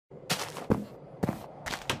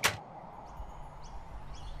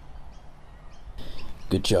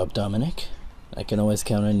Good job, Dominic. I can always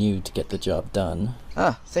count on you to get the job done.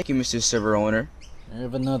 Ah, thank you, Mr. Server Owner. I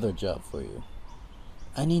have another job for you.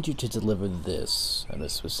 I need you to deliver this at a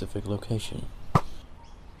specific location.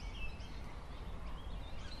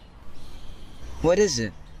 What is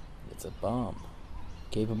it? It's a bomb,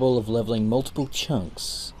 capable of leveling multiple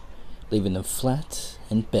chunks, leaving them flat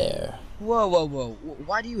and bare. Whoa, whoa, whoa.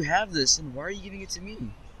 Why do you have this, and why are you giving it to me?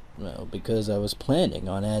 Well, because I was planning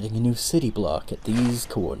on adding a new city block at these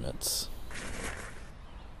coordinates.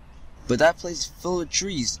 But that place is full of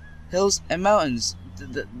trees, hills, and mountains.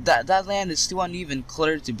 That land is too uneven,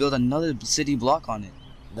 cluttered to build another city block on it.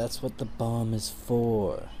 That's what the bomb is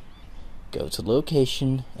for. Go to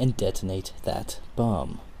location and detonate that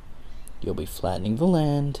bomb. You'll be flattening the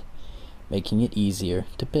land, making it easier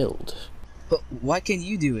to build. But why can't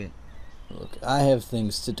you do it? Look, I have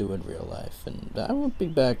things to do in real life, and I won't be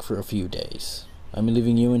back for a few days. I'm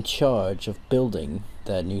leaving you in charge of building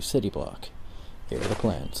that new city block. Here are the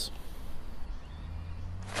plans.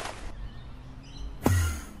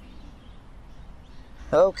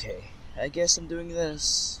 Okay, I guess I'm doing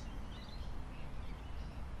this.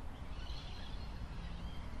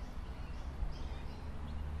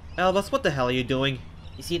 Elvis, what the hell are you doing?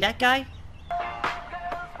 You see that guy?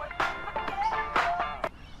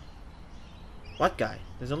 What guy?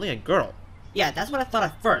 There's only a girl. Yeah, that's what I thought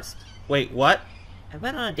at first. Wait, what? I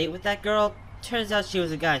went on a date with that girl. Turns out she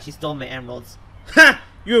was a guy and she stole my emeralds. Ha!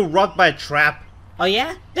 You were robbed by a trap. Oh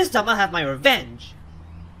yeah? This time I'll have my revenge.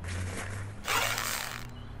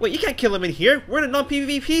 Wait, you can't kill him in here. We're in a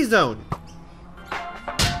non-PvP zone.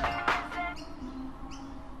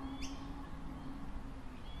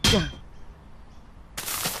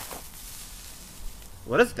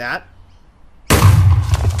 What is that?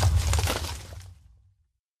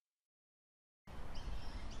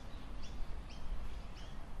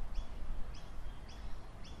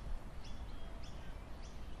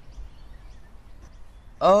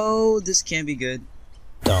 Oh, this can't be good.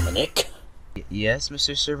 Dominic? Yes,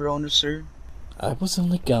 Mr. Server Owner, sir? I was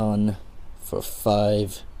only gone for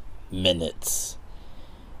 5 minutes.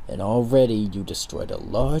 And already you destroyed a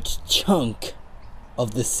large chunk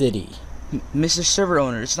of the city. Mr. Server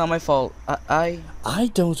Owner, it's not my fault. I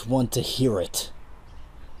don't want to hear it.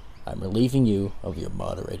 I'm relieving you of your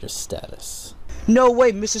moderator status. No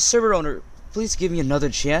way, Mr. Server Owner. Please give me another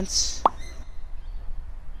chance.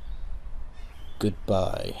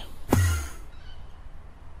 Goodbye.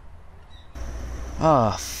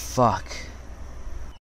 Ah, fuck.